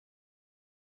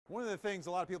One of the things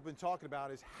a lot of people have been talking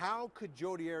about is how could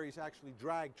Jodi Arias actually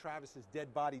drag Travis's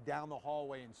dead body down the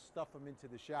hallway and stuff him into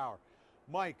the shower?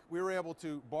 Mike, we were able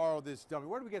to borrow this dummy.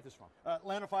 Where did we get this from?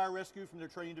 Atlanta Fire Rescue from their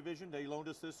training division. They loaned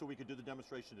us this so we could do the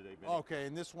demonstration today, Vinny. Okay,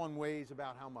 and this one weighs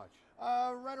about how much?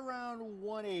 Right around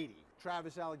 180.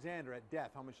 Travis Alexander at death,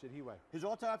 how much did he weigh? His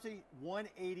autopsy,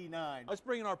 189. Let's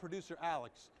bring in our producer,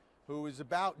 Alex, who is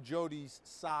about Jodi's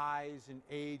size and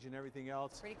age and everything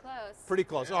else. Pretty close. Pretty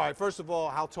close. Yeah. All right, first of all,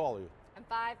 how tall are you? I'm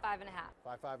 5'5".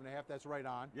 5'5", that's right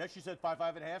on. Yeah, she said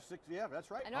 5'5" and a half, 6. Yeah,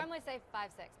 that's right. I normally say 5'6",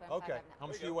 but I'm 5'5". Okay, how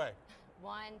much do you weigh?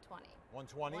 120.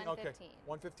 120? 115. Okay.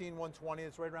 115, 120.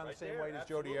 It's right around Right the same there, weight as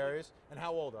absolutely. Jodi Arias. And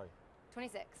how old are you?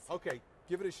 26. Okay,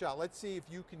 give it a shot. Let's see if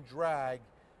you can drag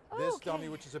this dummy,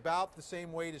 which is about the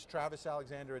same weight as Travis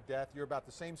Alexander at death. You're about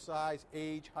the same size,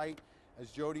 age, height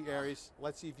as Jodi Arias.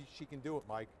 Let's see if she can do it,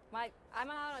 Mike. Mike, I'm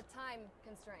on a time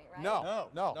constraint, right? No,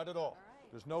 not at all. All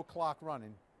right. There's no clock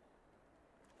running.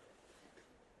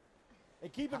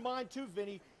 And keep in mind, too,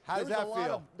 Vinny, How does that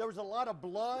feel? There was a lot of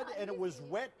blood, and it was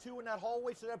wet, too, in that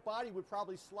hallway, so that body would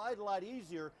probably slide a lot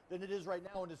easier than it is right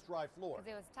now on this dry floor.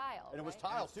 Because it was tile. And it was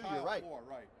right? tile, too, you're right. Floor,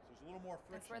 right. So there's a little more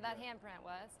friction. That's where that there. handprint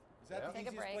was. Is that the Take a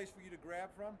easiest break. place for you to grab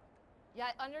from? Yeah,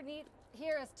 underneath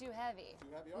here is too heavy. Too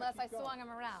heavy? All Unless right, I keep going. swung him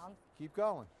around. Keep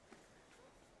going.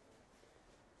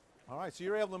 All right, so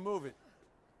you're able to move it.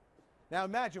 Now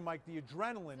imagine, Mike, the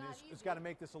adrenaline has got to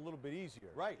make this a little bit easier.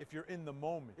 Right. If you're in the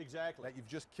moment. Exactly. That you've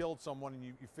just killed someone and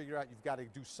you figure out you've got to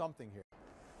do something here.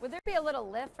 Would there be a little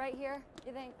lift right here,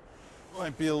 you think?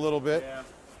 Might be a little bit. Yeah.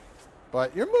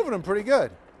 But you're moving them pretty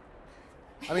good.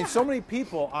 I mean, so many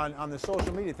people on the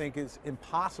social media think it's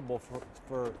impossible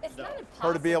for It's not impossible.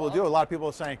 her to be able to do it. A lot of people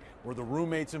are saying, were the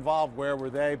roommates involved? Where were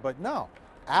they? But no.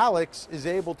 Alex is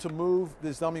able to move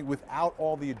this dummy without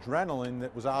all the adrenaline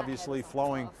that was obviously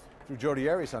flowing through Jodi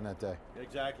Arias on that day.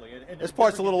 Exactly. And This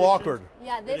part's a little awkward.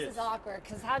 Yeah, this is awkward,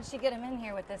 because how'd she get him in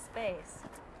here with this space?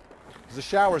 Because the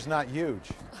shower's not huge.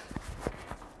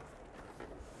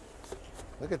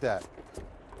 Look at that.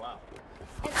 Wow.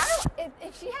 And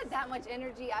if she had that much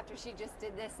energy after she just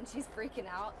did this and she's freaking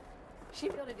out, she'd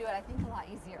be able to do it, I think, a lot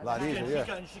easier. A lot easier,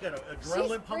 yeah. She got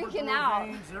adrenaline pumping through her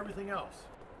veins and everything else.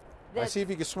 I see if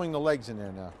you can swing the legs in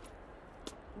there now.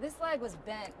 This leg was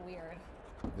bent weird.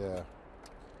 Yeah.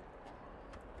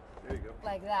 There you go.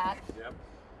 Like that. Yep.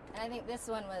 And I think this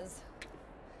one was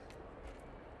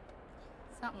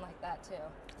something like that too.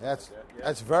 That's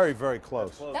very, very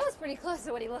close. That was pretty close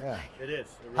to what he looked like. It is.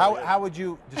 It really is. How would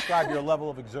you describe your level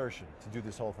of exertion to do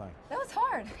this whole thing? That was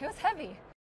hard. It was heavy.